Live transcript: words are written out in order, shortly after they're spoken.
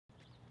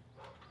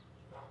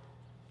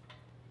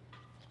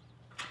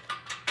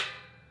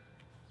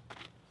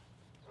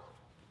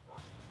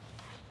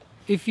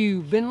If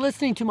you've been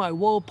listening to my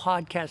Whoa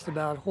podcast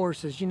about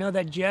horses, you know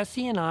that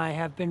Jessie and I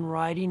have been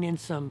riding in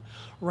some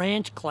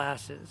ranch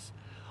classes.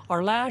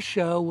 Our last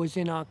show was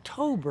in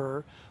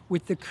October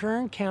with the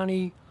Kern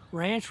County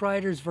Ranch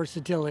Riders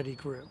Versatility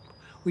Group.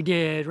 We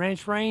did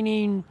ranch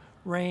reining,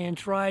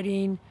 ranch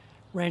riding,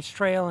 ranch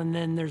trail, and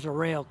then there's a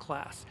rail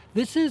class.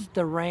 This is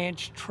the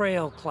ranch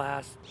trail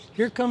class.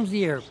 Here comes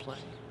the airplane.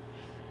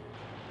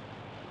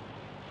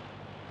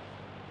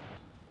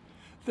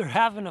 They're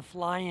having a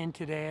fly-in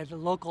today at the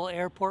local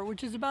airport,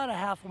 which is about a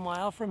half a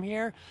mile from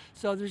here.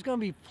 So there's going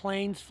to be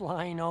planes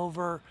flying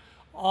over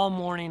all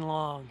morning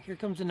long. Here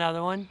comes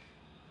another one.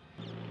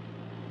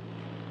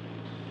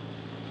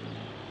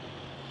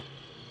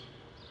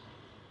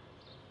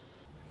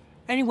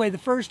 Anyway, the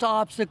first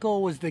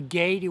obstacle was the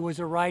gate. It was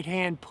a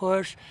right-hand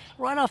push.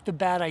 Right off the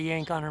bat, I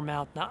yank on her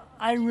mouth. Now,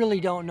 I really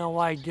don't know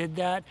why I did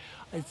that.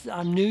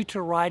 I'm new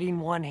to riding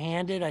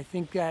one-handed. I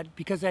think that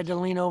because I had to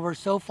lean over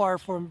so far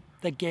from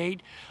the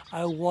gate,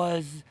 I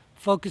was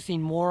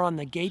focusing more on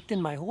the gate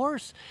than my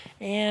horse.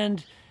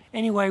 And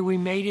anyway, we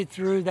made it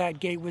through that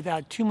gate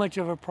without too much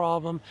of a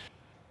problem.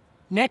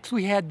 Next,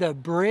 we had the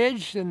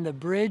bridge, and the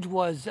bridge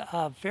was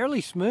fairly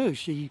smooth.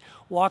 She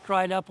walked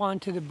right up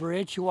onto the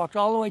bridge. She walked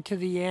all the way to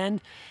the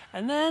end.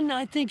 And then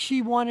I think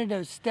she wanted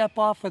to step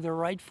off with her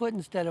right foot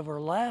instead of her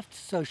left.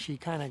 So she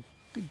kind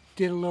of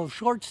did a little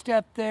short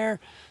step there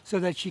so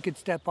that she could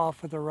step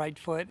off with her right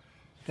foot.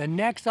 The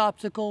next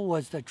obstacle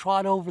was to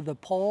trot over the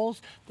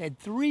poles. They had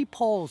 3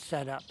 poles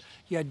set up.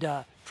 You had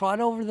to trot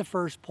over the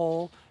first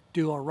pole,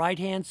 do a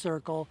right-hand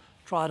circle,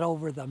 trot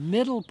over the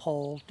middle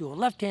pole, do a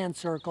left-hand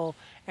circle,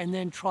 and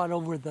then trot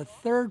over the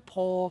third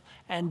pole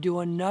and do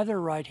another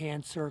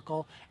right-hand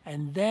circle,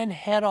 and then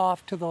head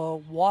off to the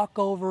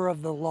walkover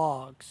of the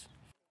logs.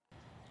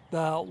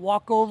 The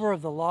walkover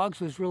of the logs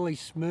was really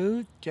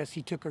smooth.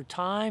 Jessie took her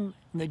time,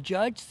 and the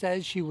judge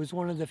says she was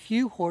one of the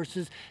few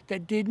horses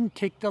that didn't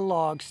tick the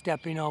log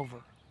stepping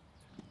over.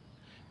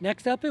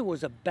 Next up, it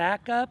was a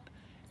backup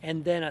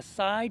and then a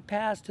side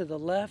pass to the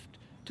left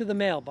to the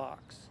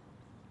mailbox.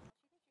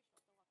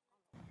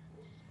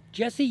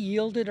 Jessie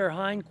yielded her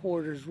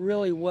hindquarters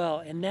really well,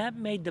 and that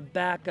made the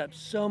backup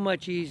so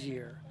much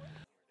easier.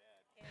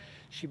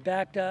 She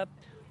backed up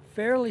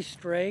fairly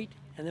straight,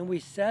 and then we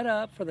set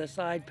up for the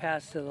side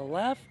pass to the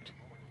left,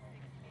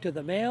 to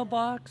the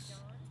mailbox.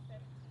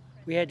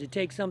 We had to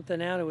take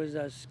something out. It was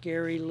a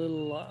scary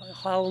little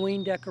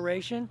Halloween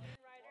decoration.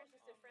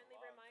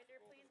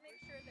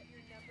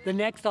 The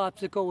next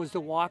obstacle was to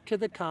walk to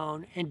the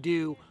cone and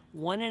do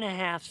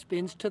 1.5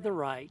 spins to the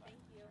right.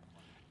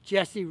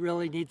 Jessie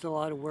really needs a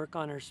lot of work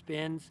on her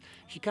spins.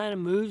 She kind of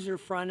moves her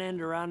front end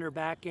around her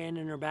back end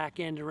and her back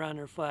end around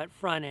her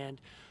front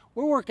end.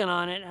 We're working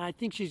on it, and I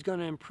think she's going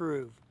to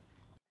improve.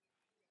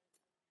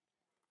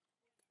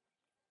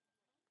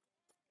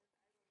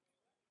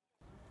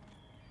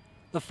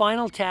 The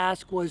final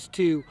task was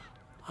to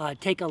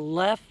take a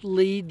left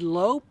lead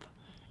lope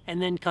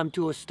and then come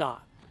to a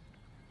stop.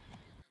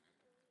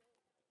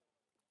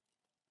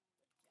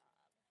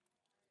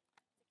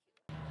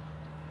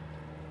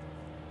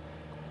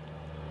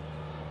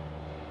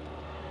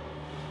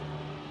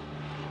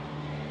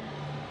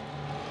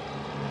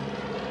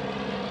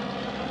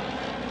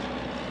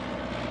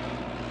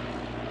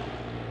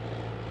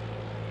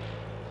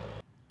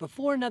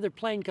 Before another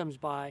plane comes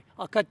by,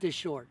 I'll cut this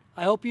short.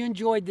 I hope you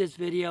enjoyed this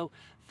video.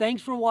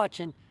 Thanks for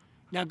watching.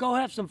 Now go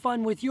have some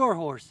fun with your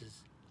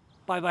horses.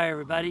 Bye-bye,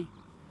 everybody.